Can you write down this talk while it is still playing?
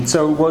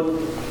So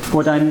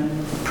what I'm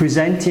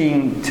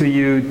presenting to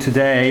you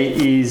today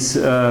is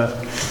a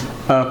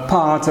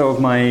part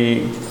of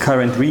my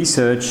current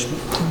research,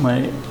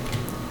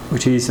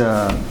 which is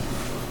a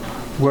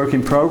work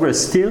in progress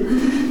still.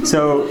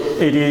 So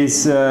it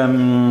is,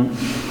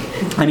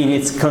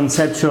 it's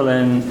conceptual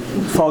and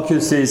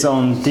focuses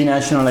on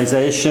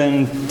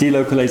denationalization,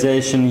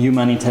 delocalization,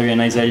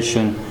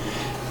 humanitarianization,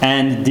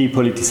 and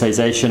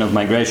depoliticization of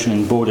migration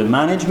and border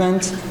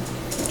management.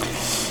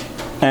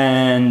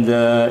 And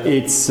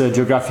its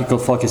geographical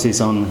focus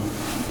is on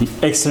the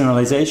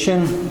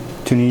externalization,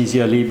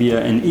 Tunisia,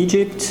 Libya, and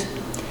Egypt,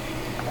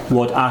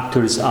 what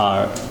actors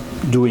are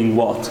doing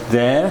what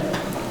there.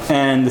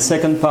 And the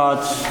second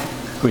part,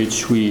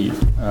 which we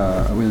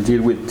will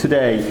deal with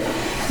today,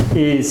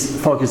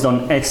 is focused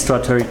on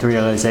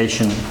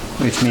extraterritorialization,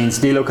 which means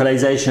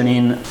delocalization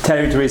in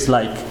territories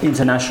like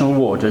international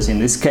waters, in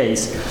this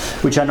case,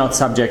 which are not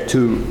subject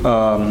to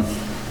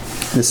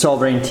the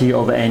sovereignty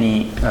of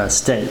any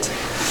state.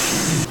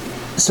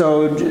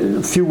 So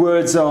a few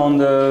words on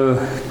the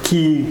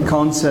key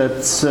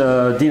concepts.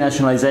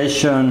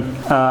 Denationalization,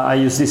 I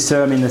use this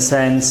term in the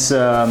sense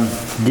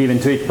given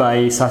to it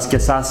by Saskia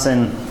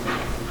Sassen,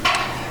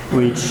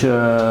 which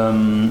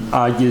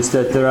argues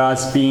that there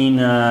has been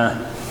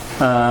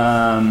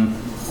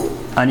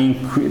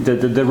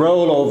the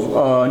role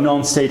of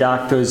non-state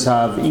actors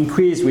have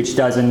increased, which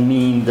doesn't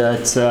mean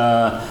that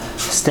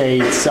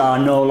states are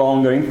no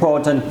longer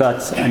important,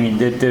 but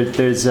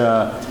there's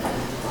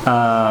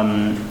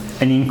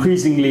an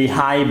increasingly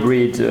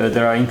hybrid.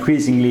 There are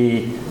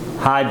increasingly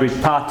hybrid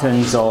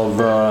patterns of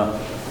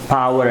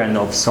power and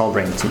of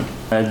sovereignty.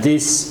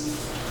 This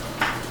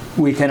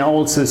we can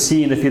also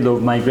see in the field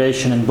of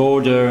migration and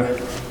border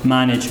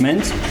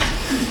management,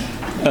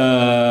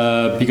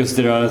 because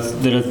there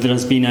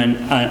has been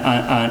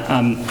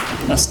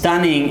a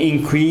stunning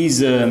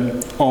increase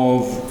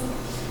of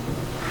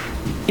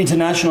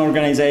international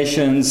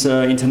organizations,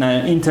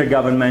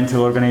 intergovernmental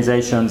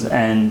organizations,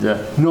 and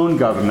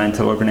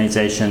non-governmental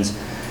organizations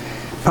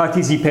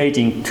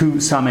participating to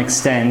some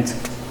extent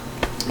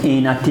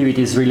in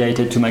activities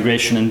related to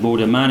migration and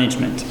border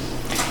management.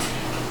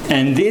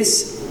 And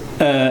this,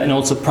 and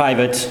also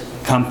private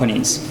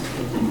companies.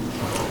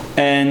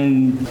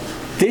 And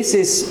this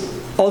is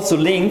also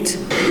linked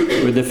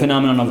with the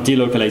phenomenon of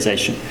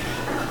delocalization.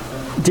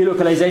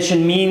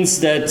 Delocalization means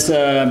that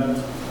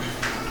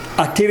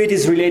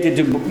activities related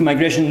to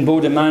migration and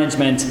border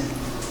management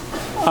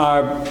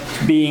are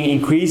being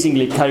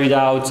increasingly carried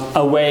out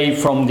away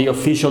from the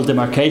official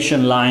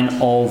demarcation line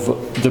of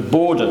the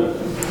border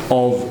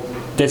of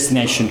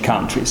destination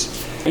countries.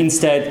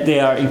 Instead, they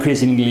are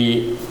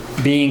increasingly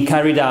being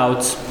carried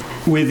out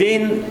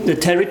within the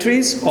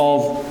territories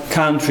of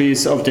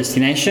countries of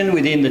destination,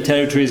 within the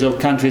territories of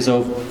countries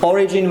of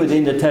origin,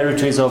 within the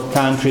territories of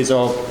countries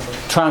of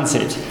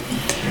transit.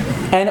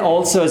 And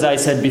also, as I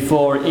said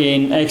before,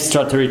 in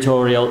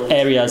extraterritorial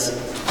areas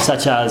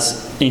such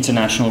as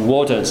international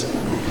waters.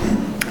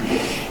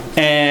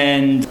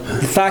 And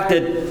the fact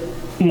that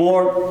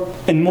more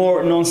and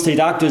more non-state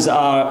actors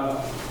are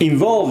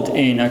involved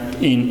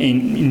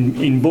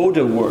in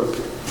border work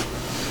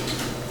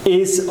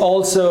is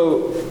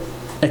also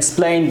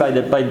explained by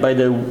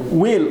the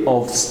will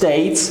of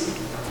states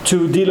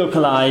to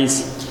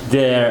delocalize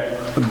their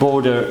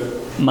border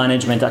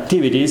management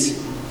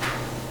activities,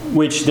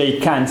 which they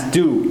can't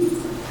do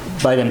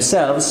by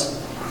themselves.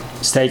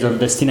 States of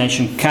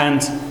destination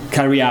can't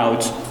carry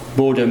out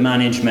border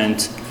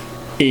management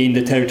in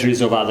the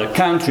territories of other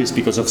countries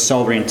because of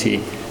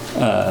sovereignty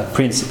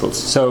principles.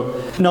 So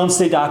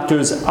non-state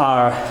actors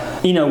are,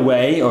 in a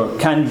way, or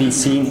can be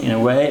seen in a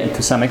way, and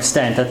to some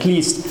extent at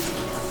least,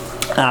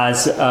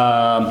 as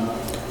the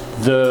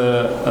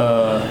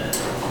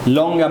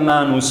longa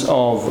manus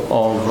of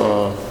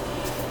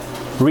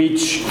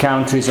rich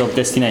countries of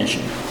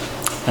destination.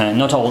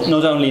 Not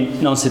only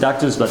non-state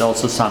actors, but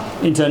also some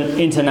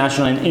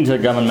international and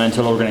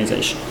intergovernmental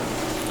organizations.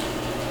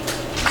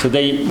 So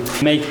they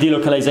make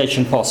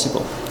delocalization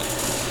possible.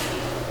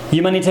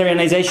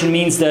 Humanitarianization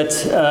means that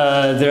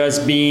there has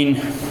been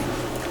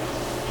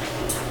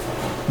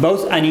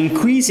both an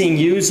increasing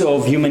use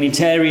of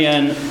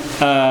humanitarian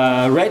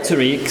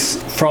rhetorics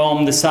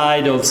from the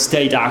side of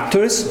state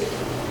actors.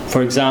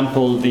 For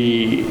example,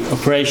 the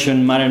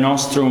Operation Mare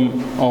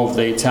Nostrum of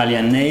the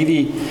Italian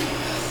Navy,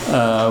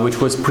 which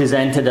was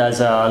presented as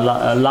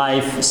a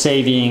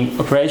life-saving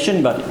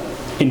operation, but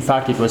in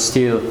fact it was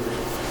still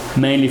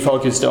mainly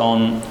focused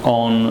on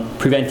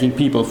preventing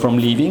people from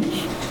leaving.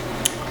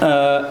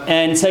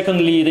 And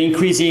secondly, the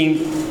increasing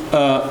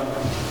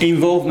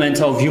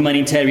involvement of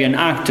humanitarian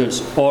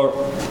actors, or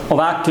of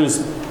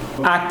actors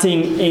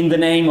acting in the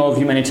name of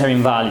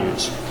humanitarian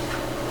values,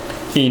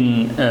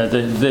 in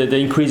the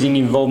increasing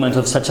involvement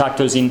of such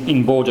actors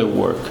in border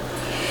work.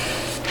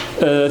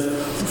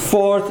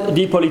 Fourth,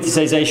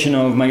 depoliticization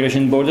of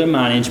migration and border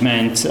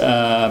management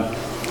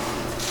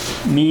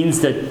means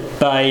that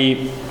by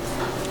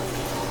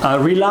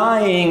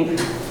relying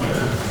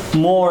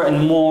more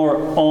and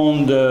more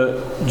on the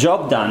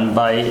job done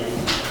by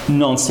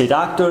non-state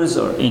actors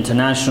or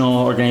international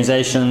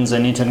organizations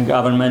and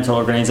intergovernmental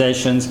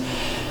organizations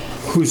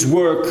whose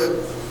work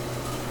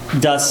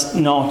does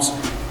not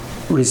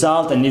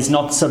result and is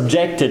not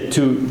subjected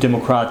to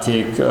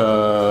democratic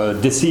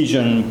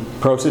decision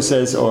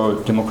processes or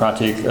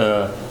democratic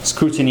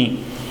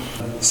scrutiny,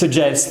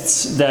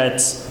 suggests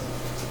that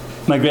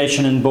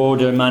migration and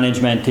border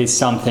management is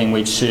something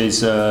which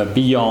is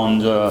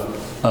beyond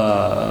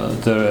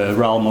the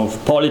realm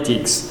of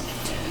politics.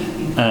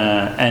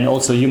 And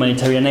also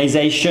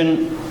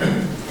humanitarianization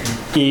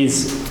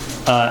is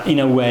in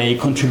a way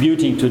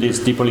contributing to this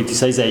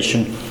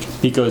depoliticization,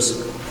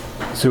 because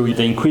through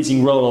the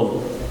increasing role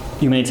of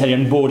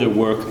humanitarian border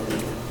work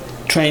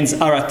trains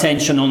our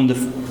attention on the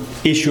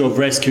issue of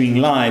rescuing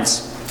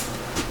lives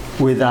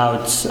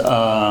without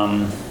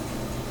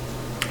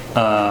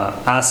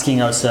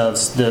asking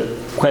ourselves the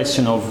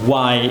question of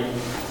why,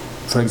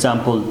 for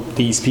example,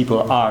 these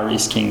people are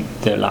risking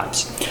their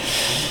lives.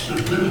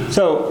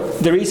 So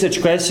the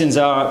research questions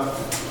are: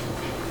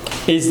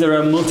 is there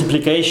a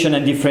multiplication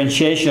and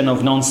differentiation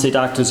of non-state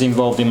actors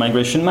involved in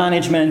migration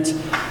management?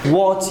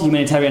 What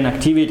humanitarian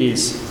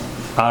activities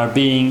are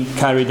being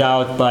carried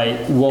out by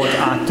what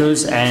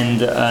actors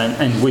and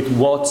with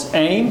what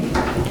aim?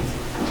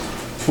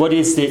 What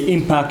is the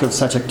impact of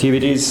such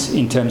activities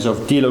in terms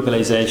of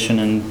delocalization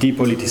and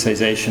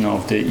depoliticization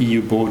of the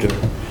EU border?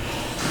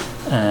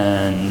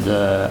 And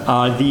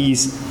are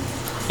these,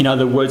 in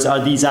other words, are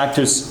these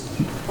actors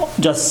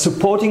just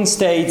supporting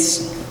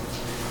states,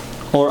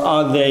 or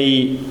are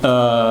they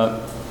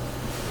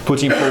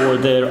putting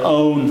forward their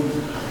own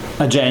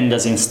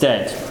agendas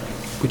instead,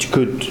 which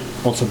could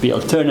also be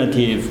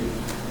alternative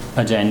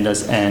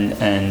agendas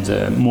and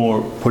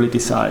more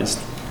politicized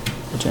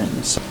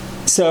agendas?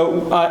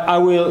 So I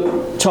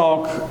will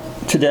talk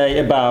today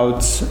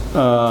about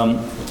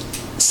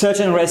search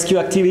and rescue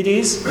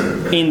activities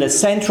in the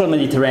central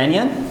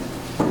Mediterranean,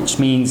 which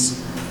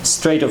means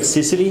Strait of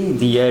Sicily,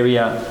 the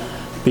area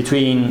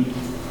between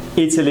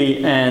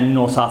Italy and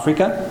North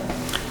Africa.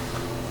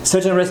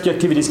 Search and rescue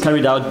activities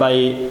carried out by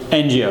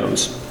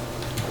NGOs.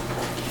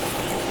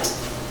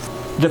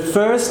 The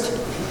first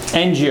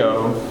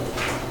NGO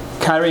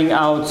carrying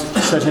out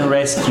search and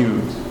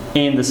rescue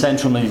in the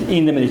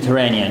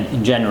Mediterranean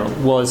in general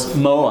was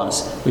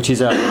MOAS, which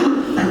is a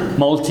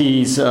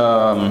Maltese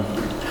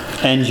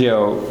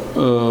NGO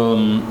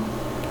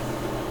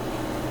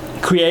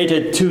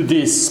created to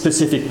this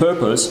specific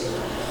purpose.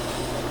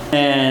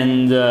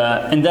 And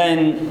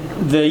then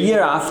the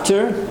year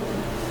after,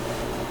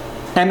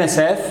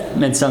 MSF,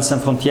 Médecins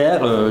Sans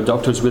Frontières,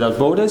 Doctors Without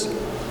Borders,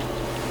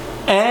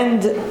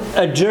 and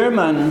a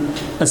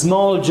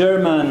small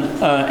German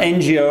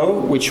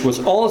NGO, which was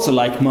also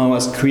like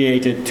MOAS,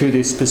 created to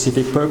this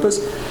specific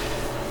purpose.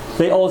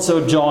 They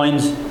also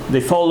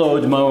they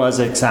followed MOAS'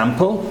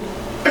 example.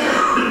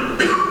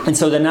 And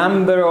so the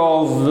number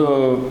of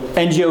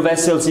NGO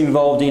vessels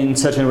involved in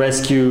search and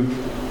rescue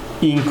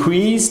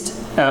increased.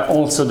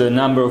 Also the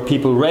number of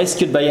people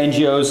rescued by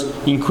NGOs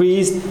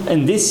increased.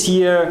 And this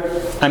year,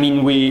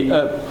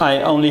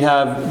 I only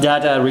have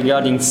data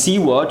regarding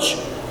Sea-Watch,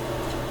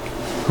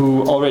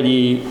 who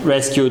already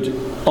rescued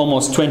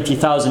almost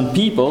 20,000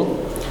 people.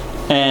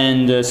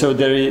 And so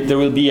there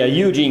will be a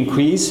huge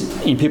increase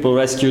in people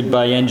rescued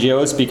by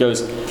NGOs,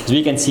 because as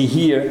we can see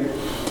here,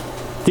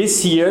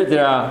 this year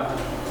there are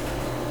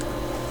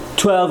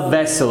 12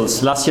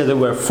 vessels. Last year there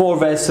were 4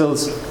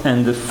 vessels,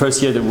 and the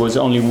first year there was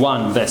only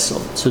 1 vessel.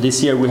 So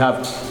this year we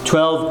have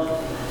 12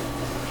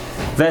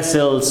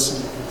 vessels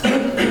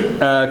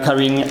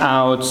carrying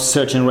out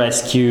search and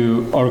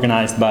rescue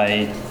organized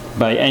by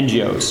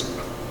NGOs.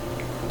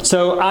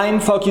 So I'm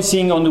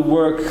focusing on the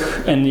work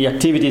and the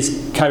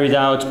activities carried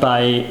out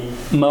by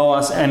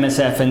MOAS,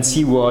 MSF and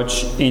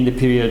Sea-Watch in the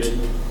period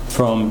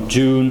from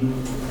June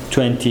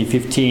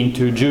 2015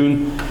 to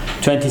June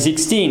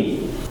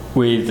 2016.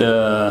 With 4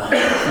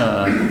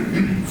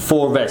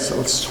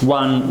 vessels.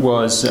 One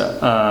was,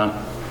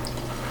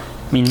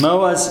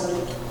 MOAS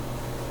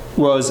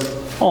was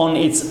on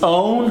its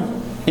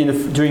own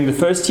during the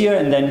first year,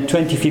 and then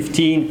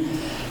 2015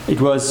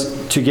 it was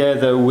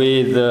together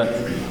with the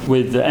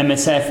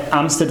MSF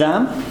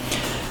Amsterdam,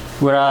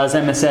 whereas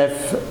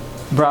MSF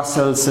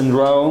Brussels and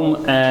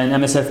Rome and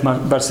MSF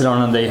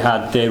Barcelona, they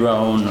had their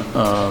own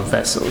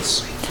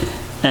vessels.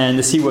 And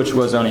the Sea-Watch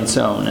was on its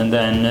own. And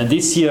then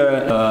this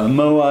year,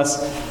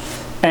 MOAS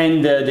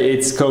ended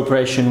its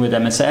cooperation with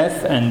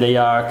MSF, and they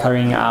are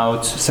carrying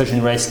out search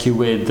and rescue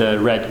with the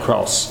Red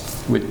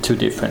Cross, with 2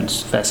 different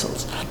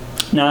vessels.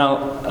 Now,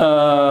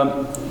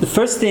 the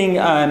first thing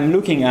I'm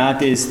looking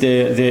at is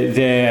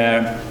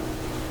their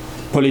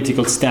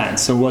political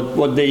stance. So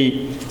what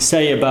they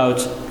say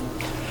about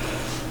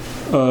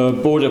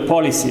border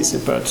policies,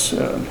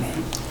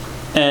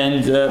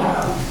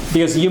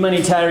 because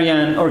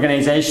humanitarian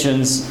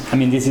organizations,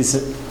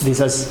 this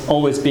has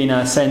always been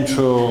a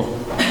central,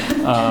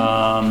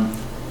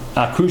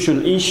 a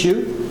crucial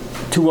issue.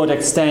 To what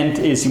extent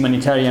is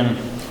humanitarian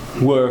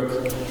work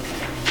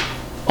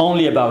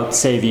only about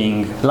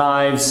saving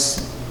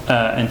lives,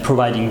 and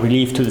providing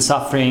relief to the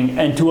suffering,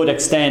 and to what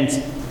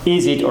extent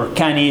is it or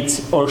can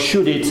it or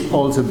should it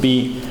also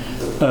be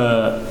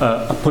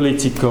a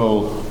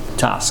political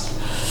task.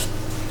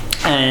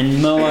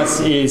 And MOAS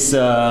is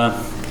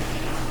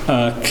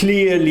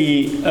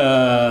clearly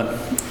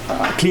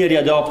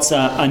adopts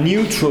a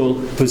neutral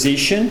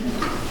position.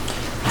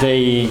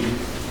 They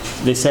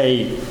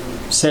say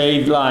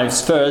save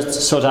lives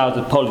first, sort out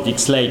the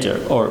politics later,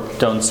 or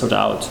don't sort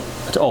out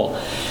at all,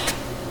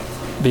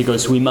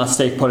 because we must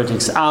take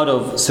politics out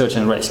of search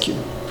and rescue.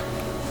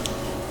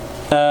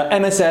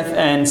 MSF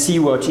and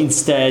Sea-Watch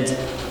instead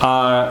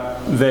are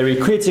very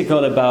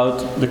critical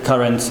about the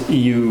current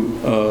EU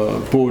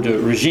border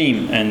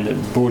regime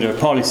and border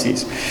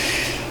policies.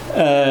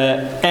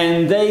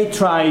 And they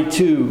try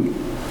to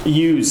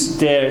use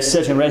their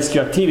search and rescue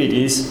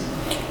activities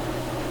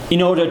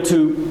in order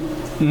to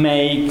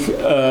make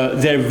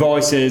their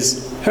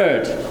voices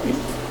heard.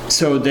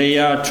 So they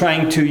are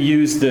trying to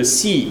use the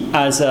sea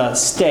as a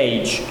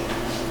stage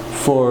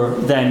for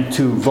them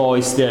to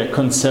voice their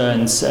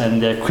concerns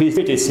and their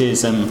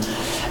criticism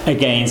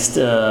against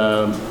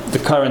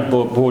the current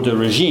border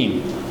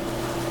regime.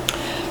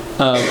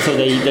 So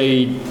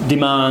they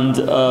demand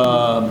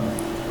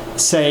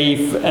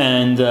safe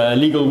and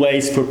legal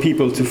ways for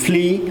people to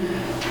flee,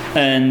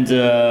 and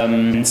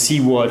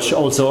Sea-Watch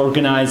also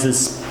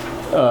organizes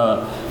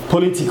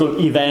political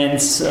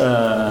events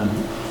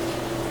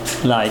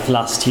like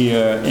last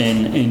year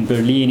in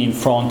Berlin in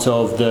front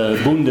of the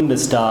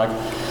Bundestag.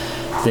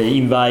 They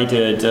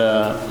invited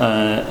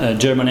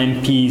German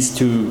MPs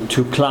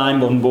to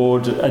climb on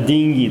board a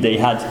dinghy they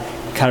had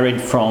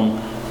carried from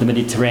the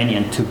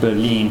Mediterranean to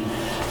Berlin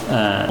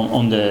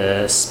on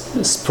the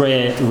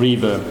Spree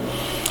River.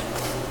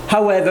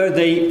 However,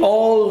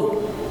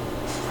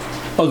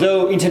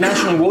 although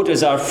international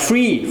waters are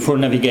free for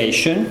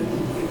navigation,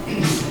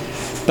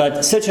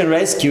 but search and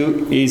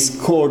rescue is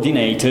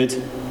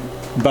coordinated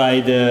by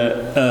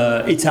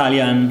the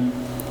Italian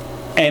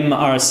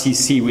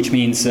MRCC, which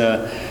means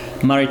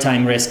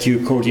Maritime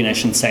Rescue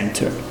Coordination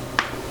Center.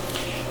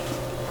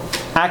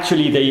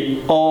 Actually, they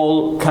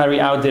all carry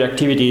out their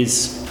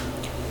activities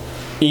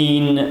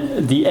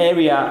in the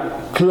area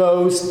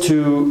close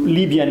to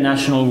Libyan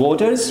national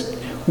waters,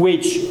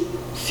 which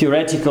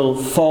theoretically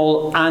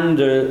fall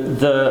under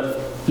the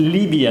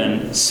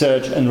Libyan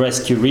search and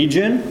rescue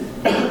region.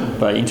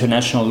 By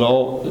international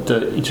law,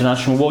 the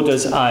international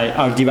waters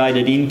are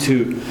divided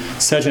into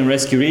search and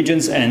rescue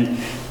regions, and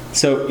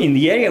so in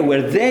the area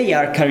where they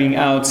are carrying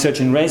out search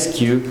and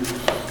rescue,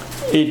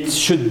 it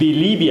should be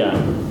Libya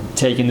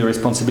taking the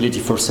responsibility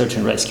for search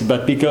and rescue.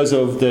 But because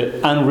of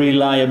the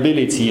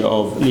unreliability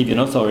of Libyan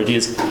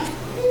authorities,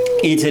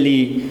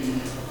 Italy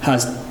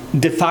has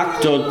de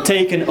facto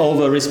taken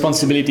over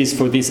responsibilities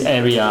for this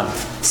area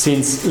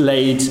since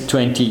late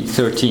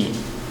 2013.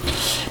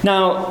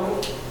 Now,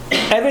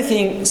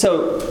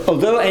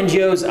 although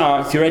NGOs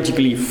are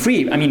theoretically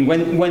free, I mean,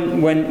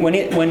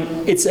 when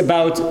it's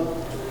about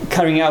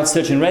carrying out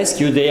search and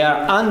rescue, they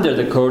are under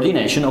the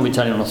coordination of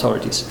Italian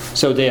authorities.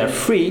 So they are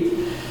free,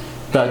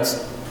 but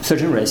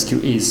search and rescue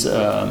is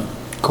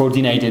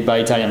coordinated by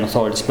Italian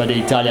authorities, by the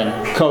Italian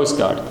Coast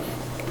Guard.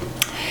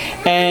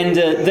 And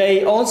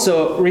they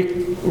also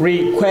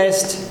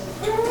request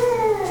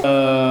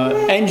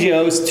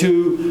NGOs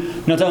to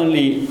not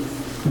only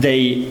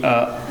they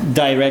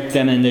direct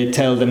them and they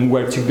tell them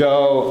where to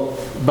go,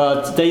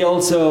 but they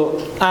also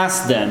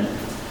ask them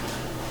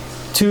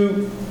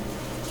to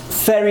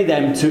ferry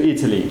them to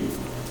Italy,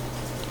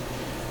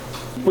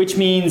 which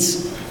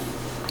means,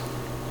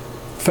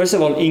 first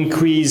of all,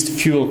 increased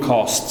fuel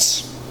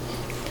costs.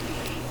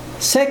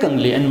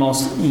 Secondly, and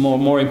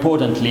more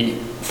importantly,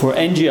 for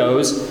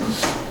NGOs,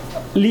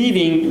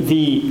 leaving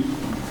the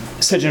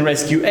search and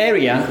rescue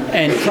area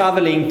and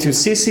traveling to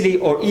Sicily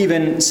or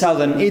even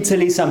southern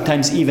Italy,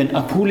 sometimes even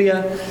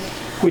Apulia,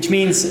 which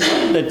means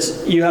that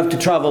you have to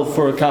travel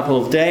for a couple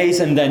of days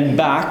and then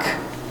back.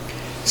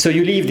 So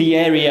you leave the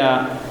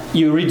area,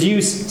 you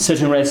reduce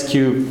search and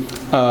rescue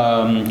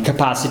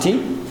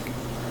capacity.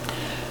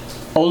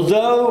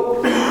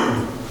 Although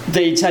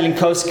the Italian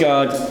Coast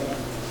Guard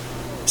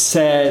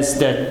says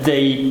that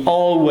they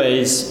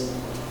always,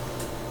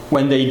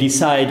 when they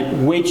decide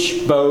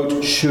which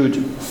boat should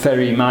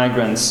ferry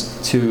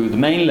migrants to the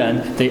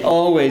mainland, they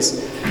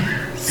always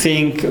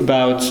think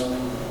about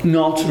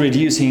not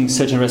reducing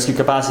search and rescue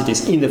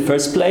capacities in the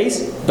first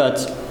place.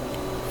 But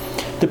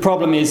the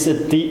problem is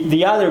that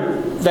the other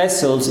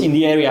vessels in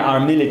the area are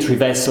military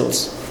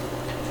vessels.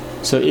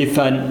 So if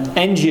an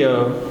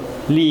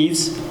NGO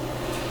leaves,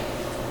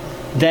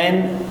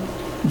 then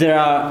there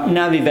are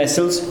Navy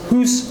vessels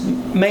whose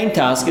main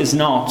task is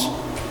not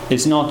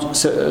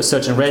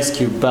search and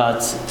rescue,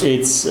 but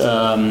it's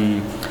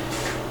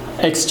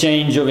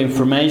exchange of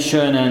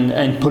information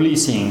and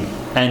policing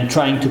and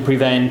trying to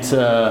prevent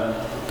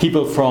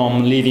people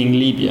from leaving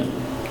Libya.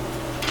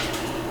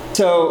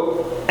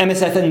 So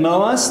MSF and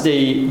MOAS,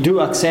 they do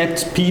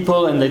accept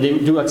people and they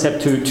do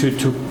accept to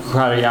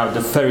carry out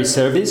the ferry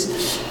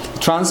service.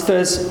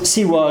 Transfers,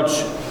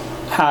 Sea-Watch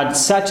had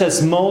such a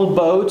small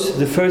boat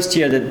the first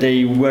year that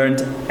they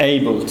weren't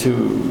able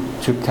to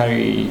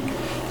carry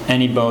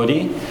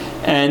anybody.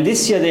 And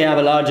this year they have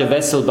a larger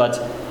vessel, but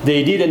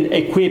they didn't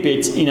equip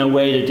it in a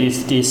way that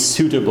is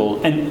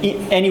suitable. And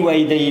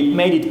anyway, they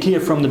made it clear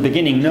from the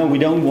beginning, no, we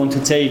don't want to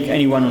take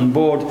anyone on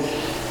board.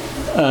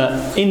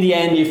 In the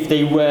end, if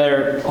they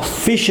were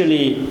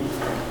officially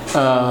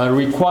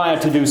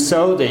required to do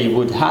so, they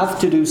would have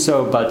to do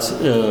so, but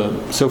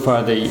so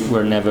far they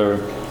were never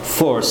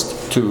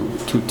forced to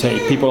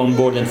take people on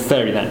board and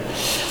ferry them.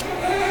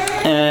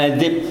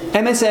 The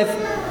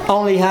MSF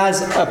only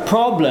has a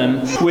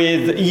problem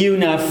with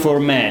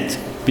EUNAVFOR-Med,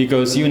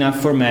 because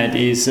EUNAVFOR-Med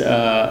is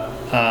the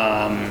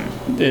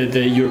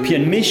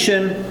European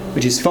mission,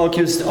 which is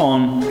focused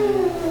on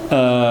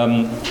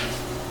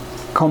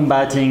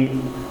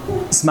combating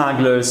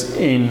smugglers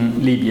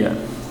in Libya.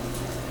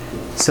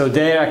 So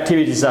their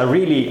activities are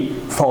really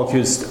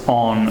focused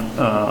on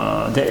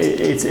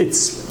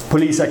it's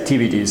police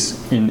activities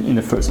in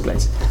the first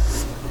place.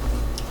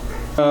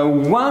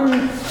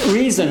 One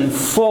reason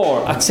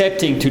for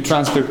accepting to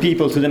transfer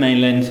people to the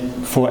mainland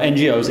for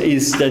NGOs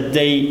is that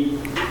they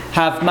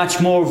have much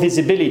more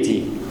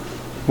visibility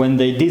when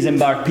they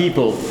disembark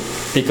people,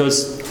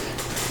 because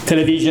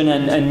television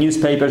and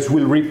newspapers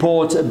will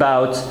report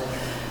about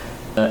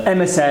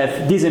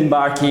MSF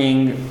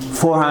disembarking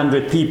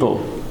 400 people,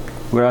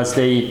 whereas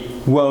they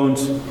won't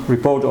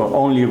report, or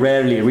only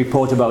rarely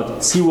report,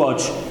 about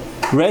Sea-Watch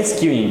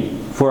rescuing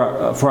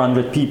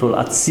 400 people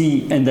at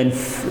sea and then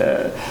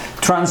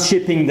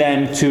transshipping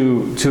them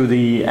to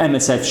the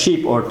MSF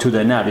ship or to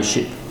the Navy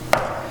ship.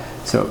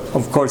 So,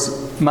 of course,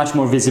 much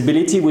more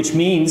visibility, which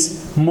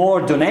means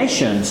more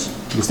donations,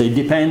 because they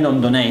depend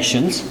on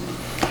donations,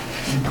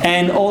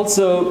 and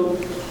also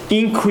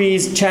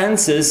increased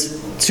chances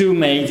to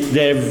make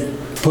their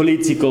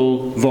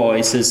political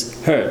voices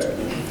heard.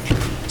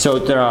 So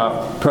there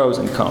are pros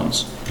and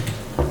cons.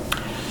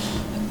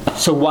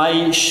 So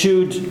why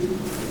should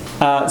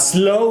a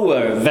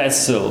slower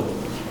vessel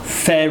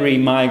ferry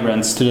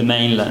migrants to the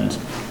mainland,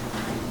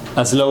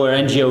 a slower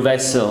NGO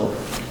vessel,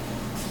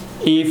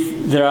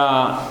 if there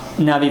are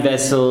Navy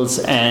vessels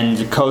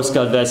and Coast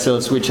Guard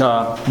vessels which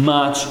are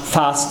much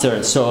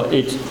faster? So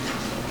it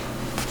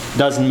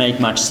doesn't make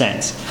much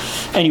sense.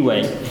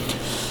 Anyway,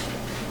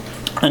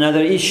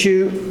 another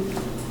issue: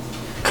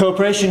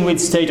 cooperation with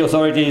state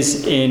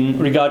authorities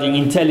regarding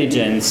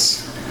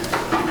intelligence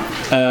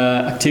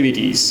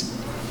activities.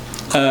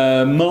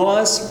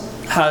 MOAS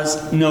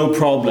has no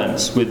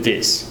problems with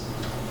this.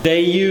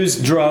 They use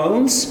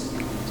drones.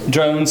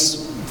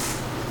 Drones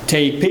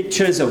take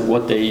pictures of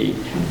what they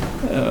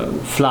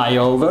fly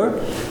over.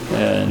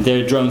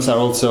 Their drones are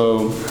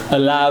also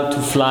allowed to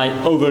fly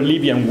over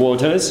Libyan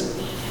waters.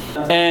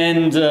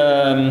 And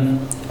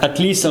at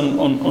least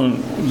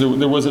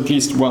there was at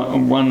least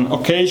one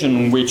occasion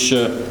on which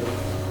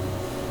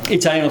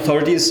Italian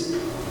authorities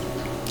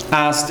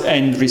asked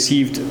and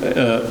received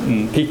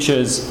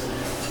pictures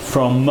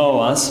from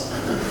MOAS.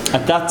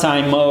 At that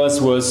time, MOAS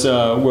was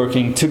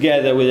working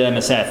together with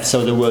MSF,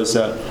 so there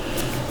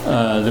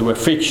were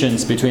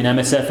frictions between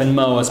MSF and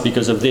MOAS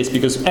because of this,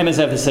 because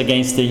MSF is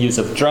against the use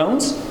of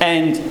drones,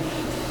 and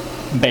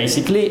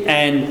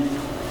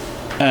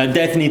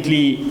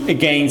definitely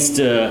against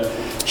the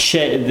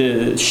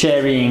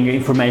sharing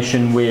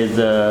information with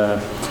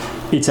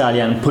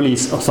Italian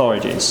police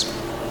authorities.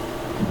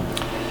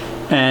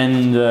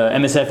 And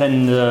MSF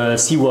and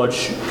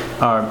Sea-Watch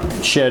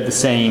share the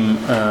same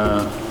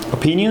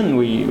opinion.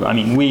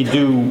 We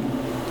do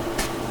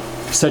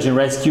search and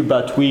rescue,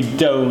 but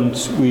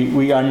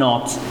we are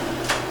not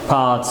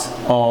part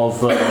of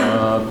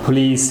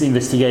police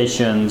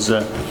investigations.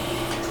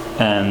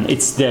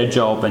 It's their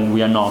job, and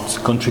we are not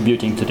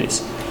contributing to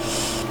this.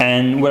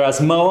 And whereas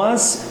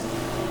MOAS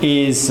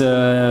is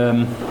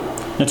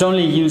not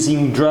only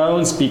using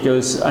drones,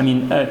 because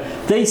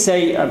they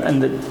say,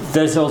 and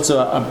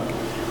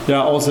there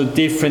are also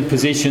different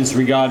positions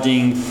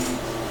regarding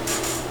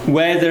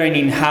whether and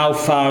in how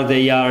far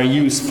they are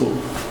useful.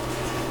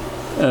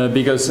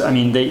 Because they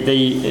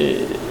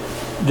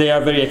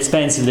are very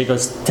expensive. They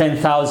cost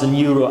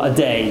 €10,000 a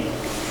day.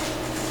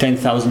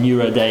 10,000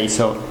 euro a day.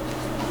 So,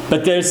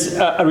 but there's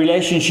a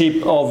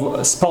relationship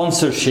of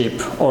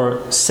sponsorship or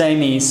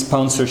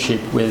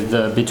semi-sponsorship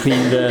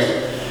between the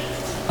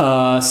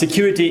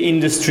security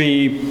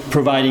industry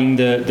providing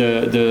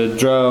the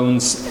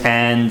drones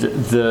and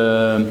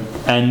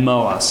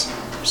MOAS.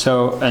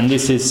 So, and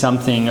this is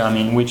something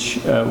which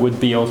would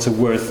be also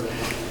worth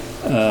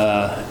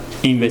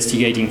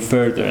investigating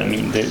further.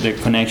 The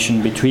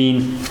connection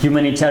between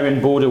humanitarian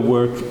border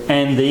work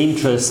and the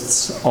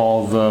interests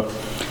of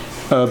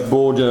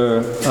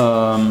border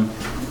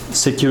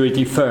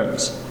security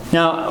firms.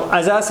 Now,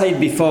 as I said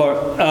before,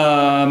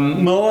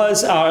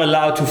 MOAS are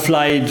allowed to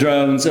fly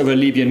drones over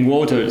Libyan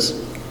waters,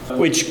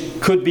 which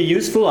could be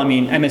useful.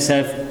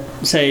 MSF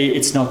say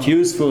it's not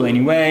useful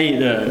anyway.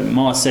 The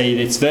MOAS say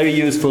it's very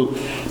useful.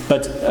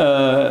 But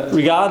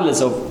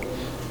regardless of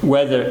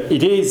whether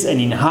it is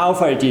and in how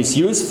far it is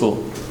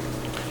useful,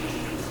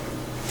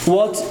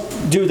 what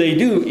do they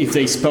do if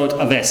they spot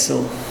a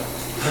vessel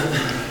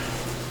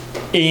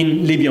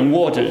in Libyan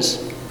waters?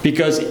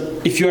 Because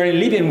if you are in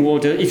Libyan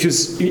water,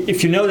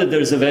 if you know that there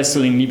is a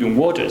vessel in Libyan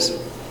waters,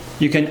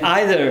 you can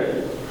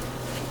either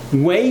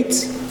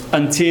wait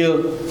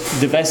until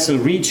the vessel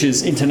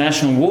reaches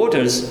international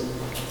waters,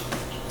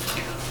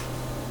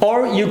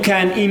 or you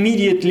can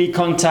immediately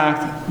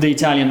contact the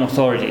Italian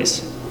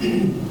authorities,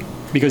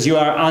 because you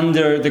are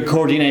under the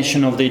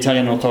coordination of the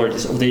Italian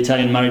authorities, of the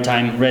Italian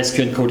Maritime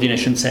Rescue and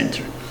Coordination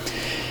Center.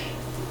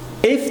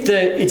 If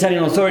the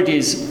Italian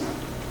authorities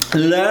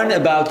learn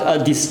about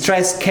a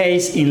distress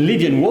case in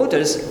Libyan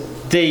waters,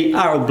 they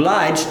are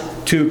obliged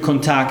to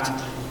contact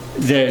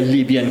their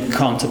Libyan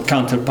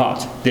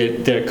counterpart,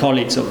 their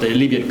colleagues of the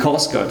Libyan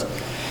Coast Guard.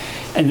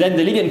 And then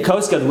the Libyan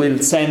Coast Guard will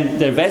send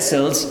their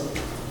vessels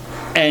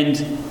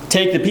and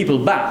take the people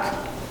back.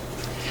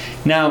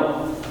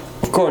 Now,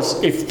 of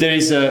course, if there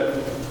is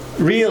a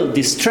real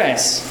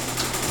distress,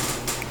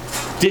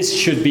 this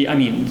should be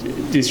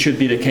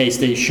the case.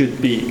 They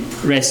should be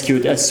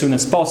rescued as soon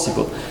as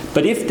possible.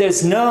 But if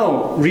there's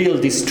no real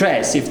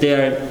distress, if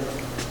they're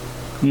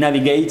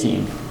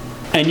navigating,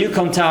 and you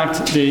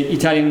contact the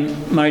Italian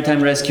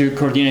Maritime Rescue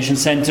Coordination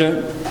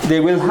Center, they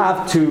will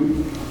have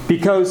to,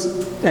 because,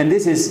 and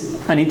this is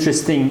an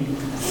interesting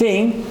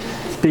thing,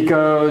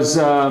 because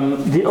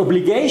the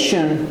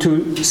obligation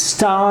to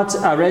start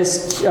a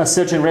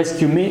search and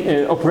rescue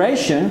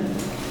operation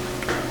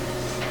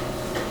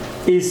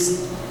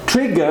is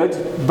triggered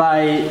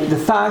by the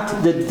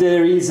fact that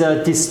there is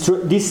a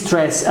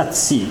distress at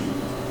sea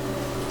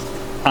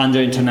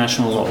under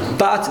international law.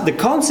 But the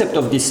concept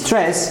of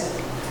distress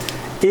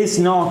is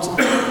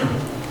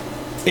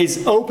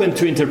open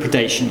to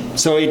interpretation.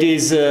 So it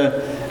is,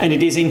 and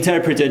it is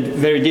interpreted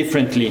very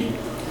differently.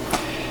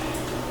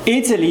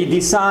 Italy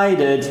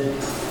decided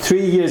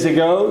 3 years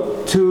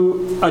ago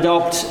to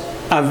adopt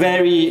a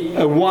very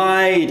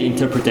wide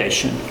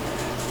interpretation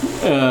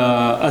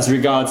as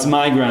regards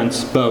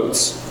migrant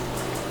boats,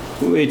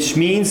 which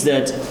means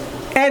that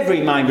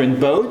every migrant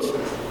boat,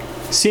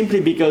 simply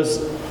because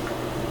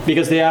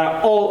they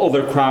are all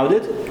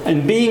overcrowded,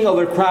 and being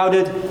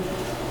overcrowded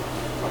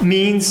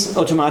means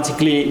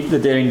automatically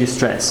that they're in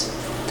distress.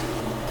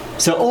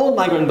 So all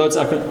migrant boats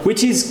are,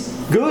 which is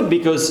good,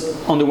 because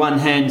on the one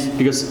hand,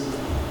 because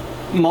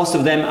most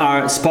of them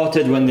are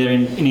spotted when they're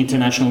in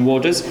international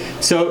waters,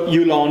 so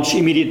you launch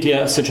immediately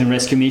a search and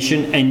rescue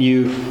mission and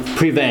you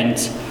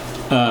prevent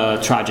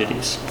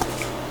tragedies.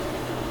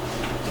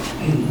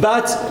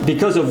 But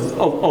because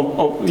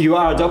of you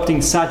are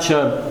adopting such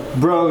a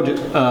broad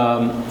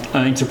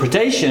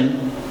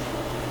interpretation,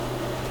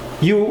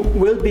 you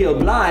will be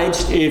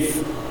obliged,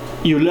 if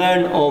you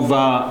learn of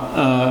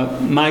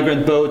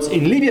migrant boats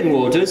in Libyan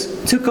waters,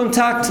 to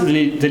contact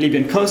the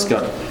Libyan Coast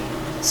Guard.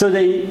 So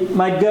they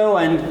might go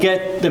and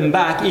get them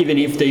back, even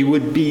if they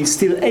would be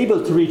still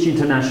able to reach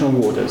international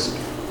waters,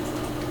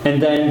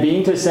 and then be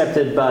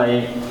intercepted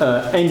by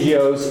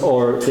NGOs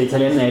or the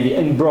Italian Navy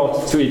and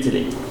brought to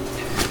Italy.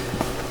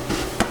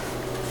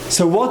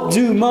 So what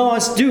do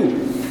MOAS do?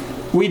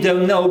 We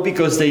don't know,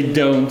 because they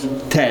don't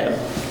tell.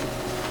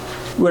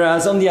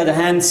 Whereas on the other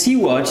hand,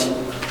 Sea-Watch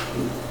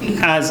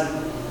has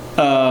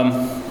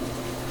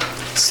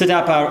set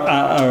up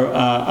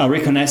a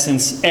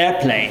reconnaissance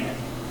airplane,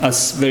 a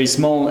very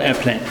small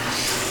airplane,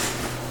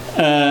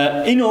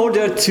 in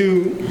order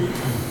to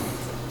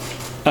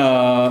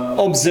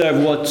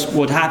observe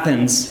what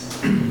happens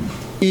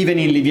even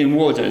in Libyan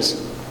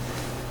waters,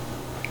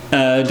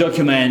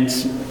 document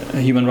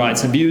human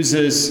rights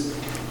abuses,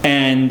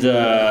 and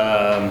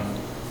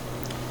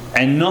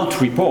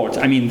not report.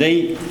 I mean,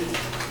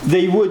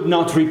 they would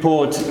not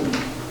report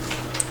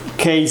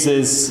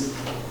cases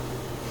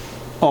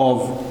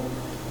of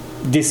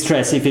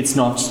distress if it's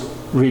not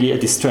really a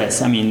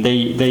distress. I mean,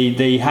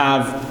 they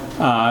have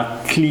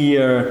a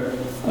clear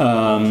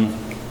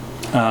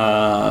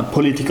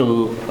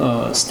political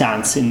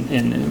stance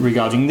in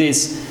regarding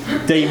this.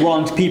 They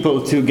want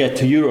people to get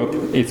to Europe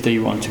if they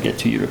want to get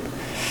to Europe.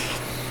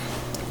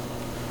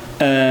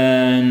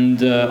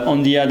 And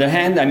on the other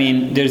hand, I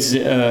mean, there's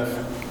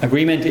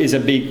agreement is a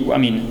big. I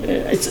mean,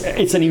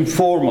 it's an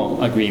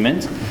informal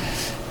agreement.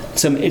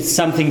 So it's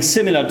something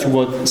similar to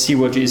what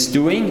Sea-Watch is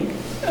doing.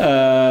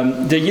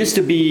 There used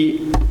to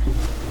be.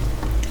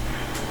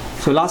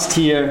 So last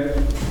year,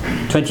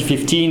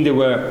 2015, there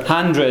were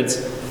hundreds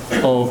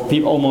of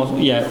people, almost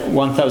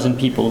 1,000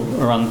 people,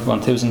 around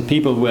 1,000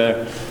 people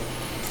were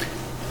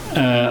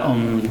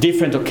on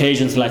different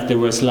occasions. Like there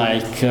was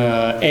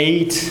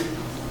 8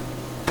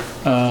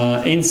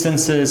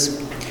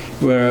 instances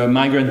where a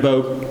migrant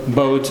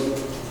boat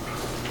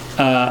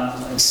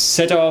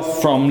set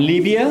off from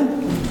Libya,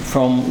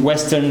 from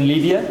western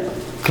Libya,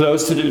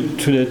 close to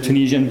the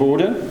Tunisian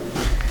border,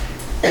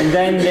 and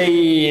then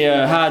they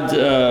had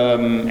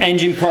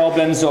engine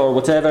problems or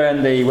whatever,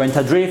 and they went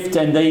adrift,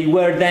 and they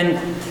were then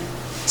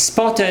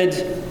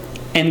spotted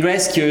and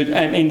rescued.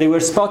 I mean, they were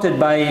spotted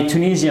by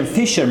Tunisian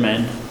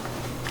fishermen,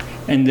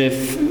 and the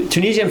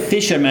Tunisian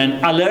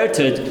fishermen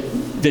alerted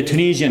the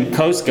Tunisian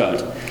Coast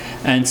Guard,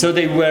 and so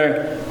they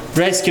were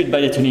rescued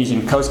by the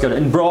Tunisian Coast Guard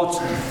and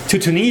brought to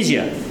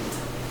Tunisia,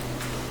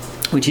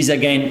 which is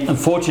again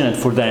unfortunate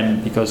for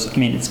them because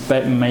many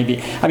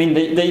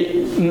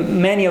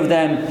of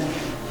them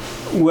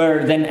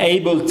were then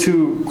able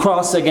to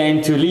cross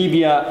again to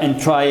Libya and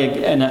try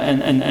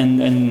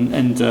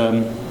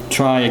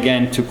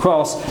again to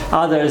cross.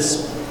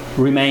 Others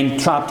remained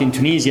trapped in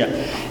Tunisia.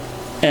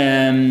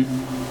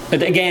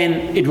 But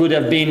again, it would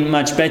have been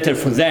much better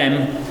for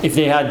them if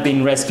they had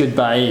been rescued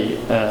by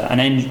an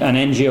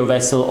NGO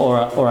vessel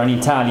or an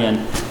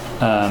Italian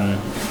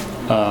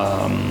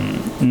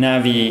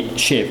Navy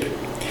ship.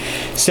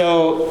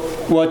 So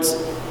what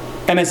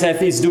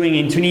MSF is doing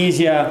in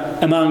Tunisia,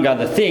 among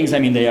other things,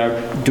 they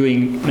are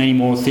doing many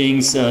more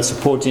things,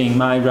 supporting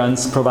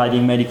migrants,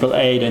 providing medical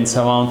aid and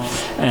so on,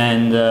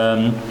 and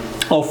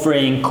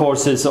offering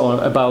courses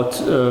about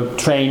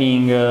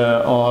training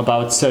or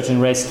about search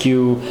and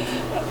rescue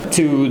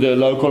to the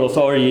local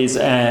authorities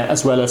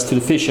as well as to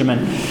the fishermen.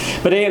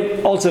 But they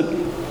have also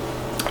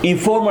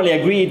informally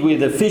agreed with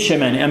the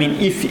fishermen.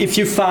 If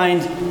you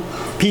find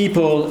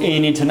people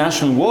in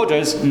international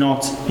waters,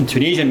 not in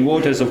Tunisian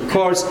waters of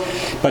course,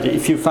 but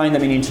if you find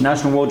them in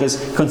international waters,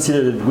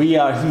 consider that we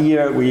are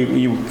here,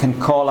 you can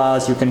call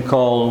us, you can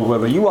call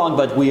whoever you want,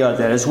 but we are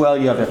there as well.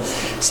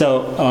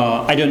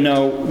 I don't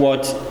know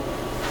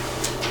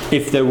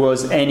if there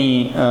was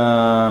any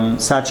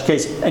such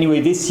case. Anyway,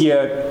 this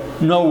year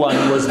no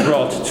one was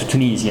brought to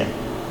Tunisia.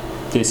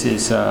 This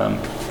is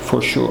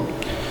for sure.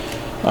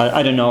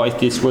 I don't know if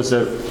this was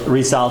a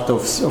result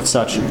of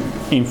such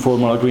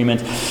informal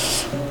agreement.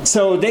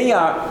 So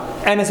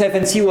MSF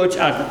and Sea-Watch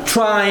are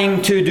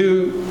trying to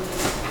do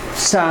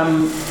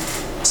something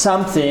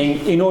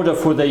in order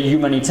for the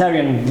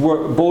humanitarian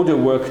border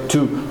work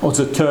to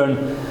also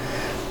turn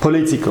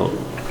political,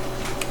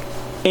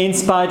 in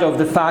spite of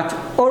the fact,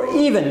 or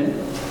even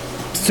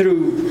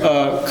through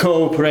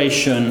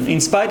cooperation, in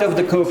spite of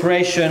the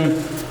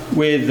cooperation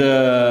with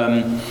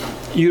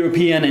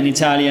European and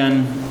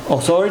Italian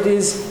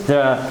authorities.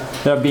 There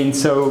have been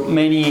so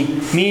many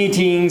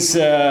meetings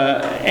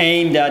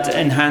aimed at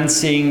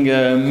enhancing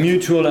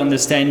mutual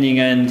understanding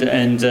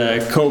and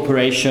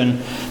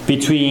cooperation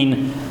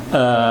between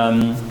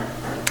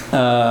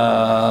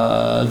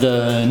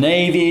the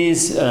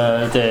navies,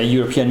 the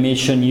European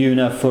mission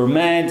EUNAVFOR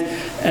Med,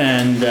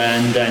 and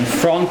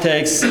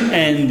Frontex,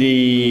 and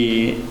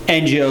the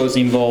NGOs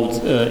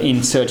involved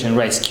in search and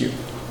rescue,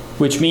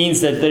 which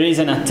means that there is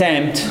an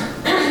attempt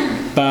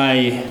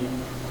by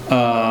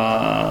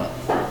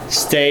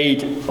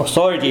state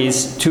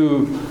authorities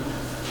to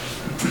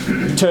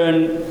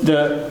turn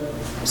the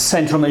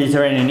Central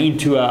Mediterranean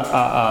into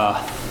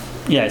a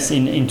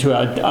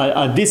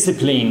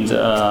disciplined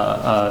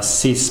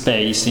sea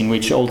space in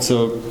which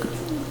also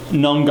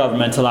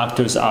non-governmental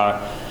actors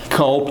are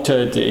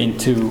co-opted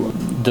into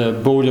the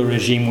border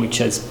regime,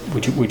 which is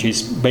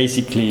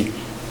basically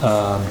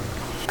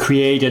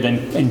created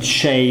and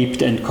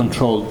shaped and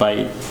controlled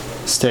by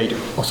state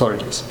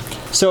authorities.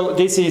 So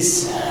this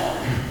is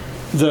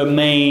the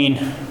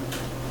main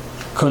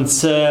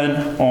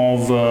concern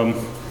of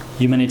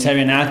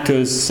humanitarian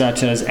actors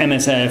such as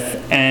MSF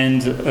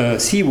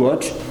and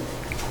Sea-Watch.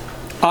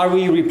 Are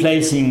we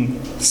replacing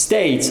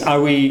states?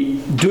 Are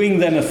we doing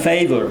them a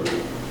favor?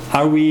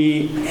 Are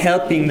we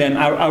helping them?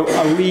 Are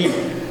we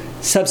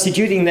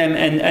substituting them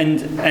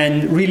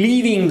and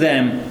relieving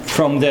them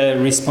from their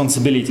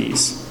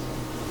responsibilities?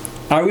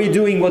 Are we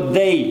doing what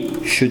they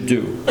should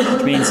do?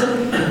 Which means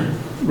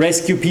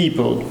rescuing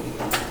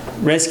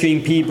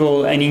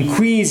people and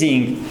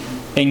increasing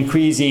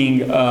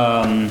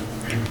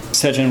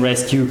search and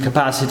rescue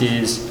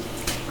capacities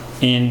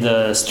in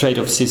the Strait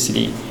of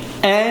Sicily.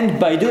 And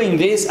by doing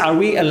this, are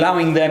we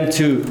allowing them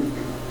to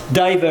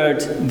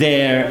divert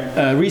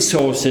their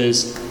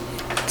resources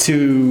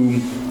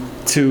to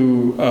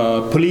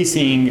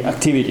policing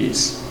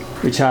activities,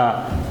 which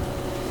are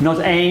not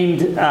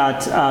aimed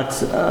at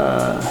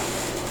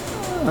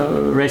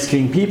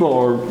rescuing people,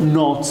 or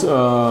not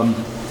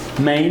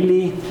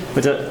mainly,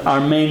 but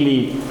are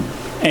mainly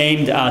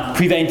aimed at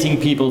preventing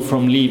people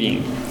from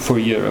leaving for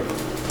Europe?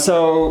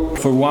 So,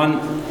 for one,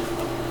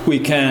 we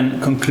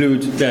can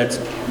conclude that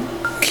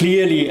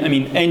clearly,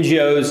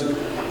 NGOs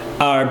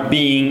are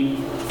being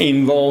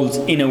involved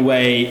in a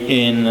way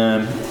in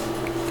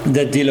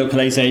the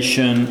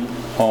delocalization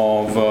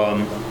of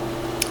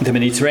the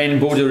Mediterranean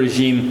border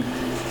regime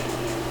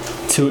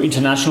to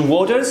international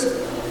waters.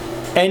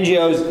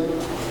 NGOs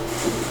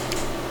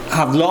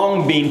have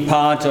long been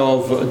part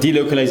of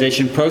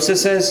delocalization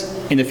processes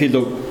in the field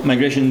of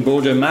migration and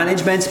border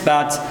management,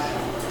 but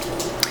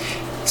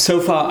so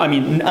far,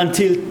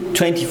 until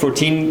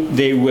 2014,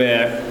 they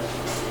were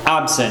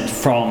absent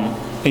from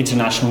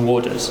international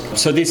waters.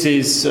 So this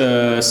is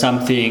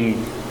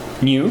something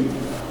new.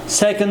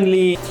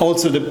 Secondly,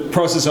 also the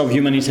process of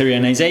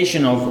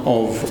humanitarianization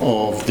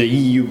of the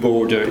EU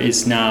border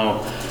is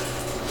now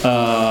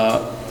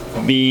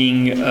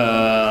being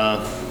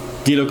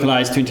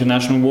delocalized to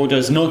international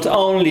waters, not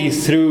only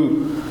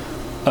through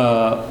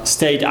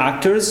state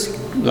actors,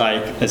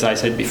 like, as I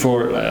said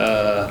before,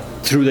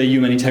 through the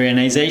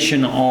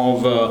humanitarianization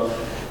of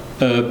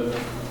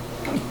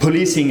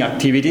policing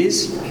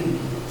activities,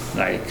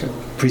 like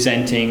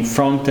presenting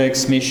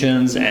Frontex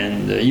missions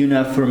and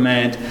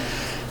UNAFOR-Med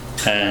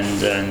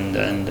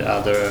and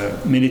other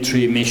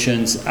military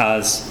missions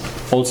as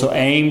also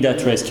aimed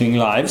at rescuing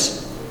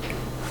lives,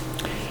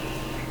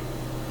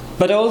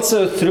 but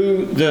also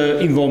through the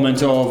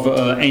involvement of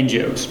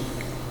NGOs.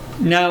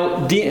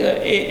 Now,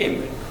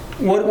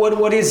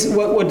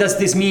 what does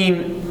this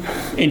mean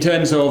in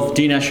terms of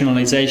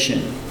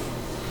denationalization?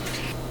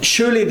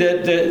 Surely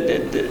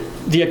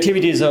the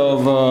activities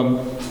of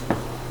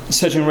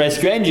search and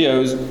rescue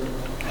NGOs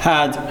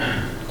had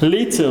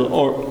little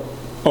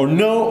or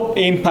no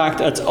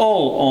impact at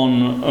all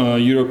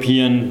on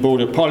European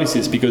border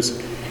policies, because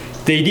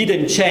they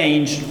didn't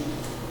change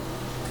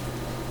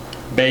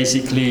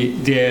basically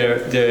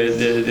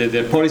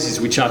their policies,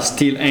 which are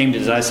still aimed,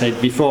 as I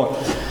said before,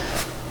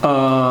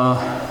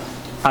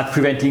 at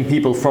preventing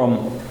people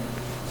from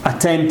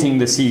attempting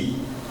the sea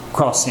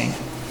crossing.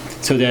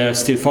 So they are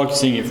still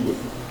focusing. If we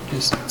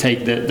just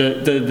take the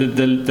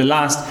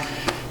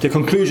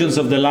conclusions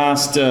of the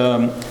last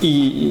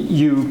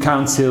EU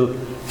Council,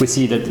 we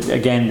see that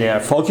again they are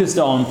focused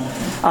on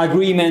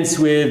agreements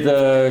with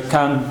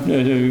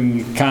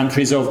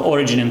countries of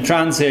origin and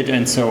transit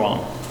and so on.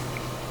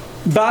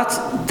 But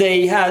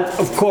they had,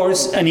 of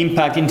course, an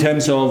impact in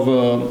terms of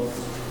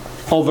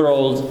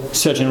overall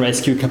search and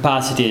rescue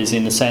capacities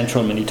in the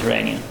central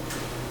Mediterranean.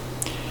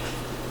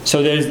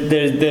 So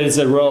there's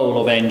a role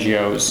of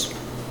NGOs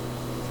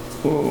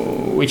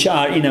which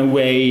are in a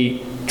way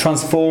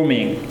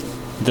transforming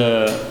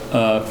the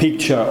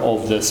picture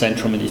of the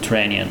central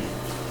Mediterranean.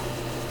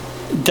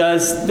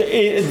 Does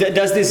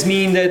this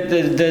mean that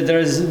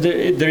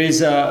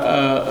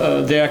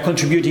they are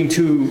contributing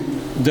to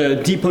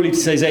the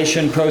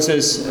depoliticization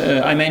process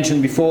I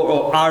mentioned before,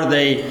 or are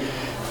they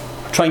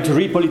trying to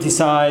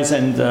repoliticize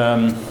and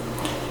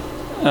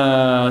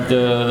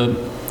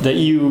the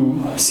EU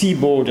sea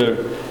border?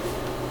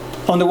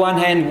 On the one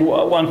hand,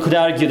 one could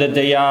argue that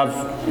they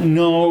have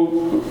no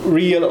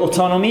real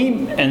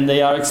autonomy and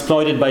they are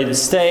exploited by the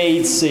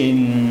states.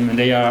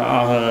 They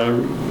are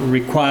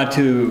required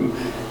to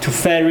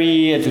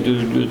ferry, to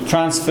do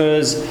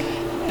transfers,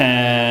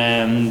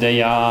 and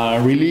they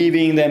are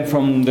relieving them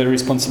from their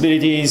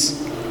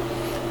responsibilities,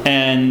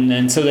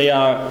 and so they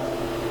are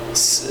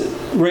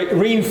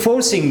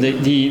reinforcing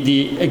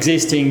the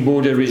existing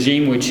border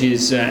regime, which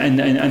is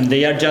and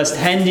they are just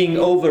handing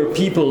over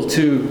people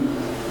to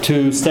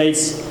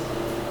states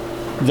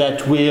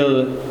that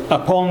will,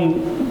 upon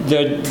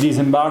their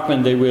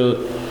disembarkment, they will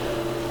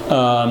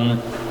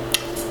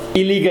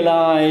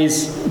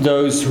illegalize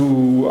those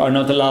who are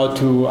not allowed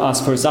to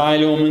ask for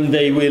asylum, and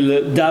they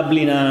will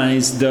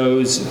Dublinize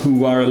those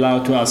who are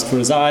allowed to ask for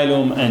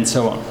asylum, and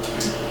so on.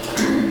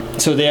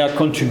 So they are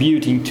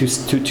contributing to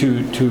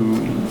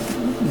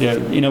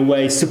in a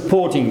way,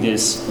 supporting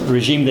this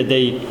regime that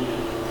they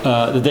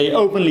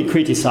openly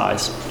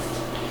criticize.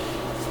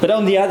 But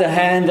on the other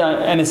hand,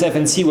 MSF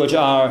and Sea-Watch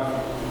are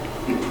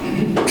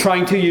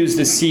trying to use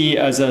the sea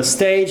as a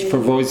stage for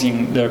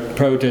voicing their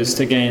protest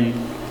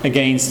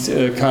against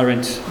the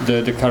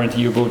current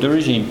EU border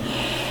regime,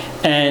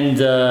 and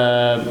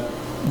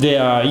they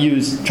are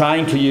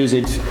trying to use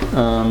it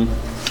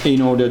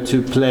in order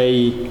to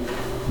play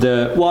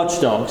the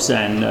watchdogs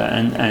and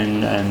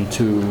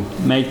to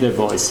make their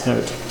voice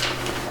heard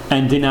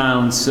and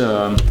denounce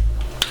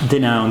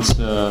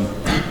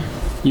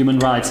human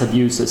rights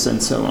abuses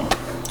and so on.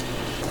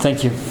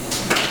 Thank you.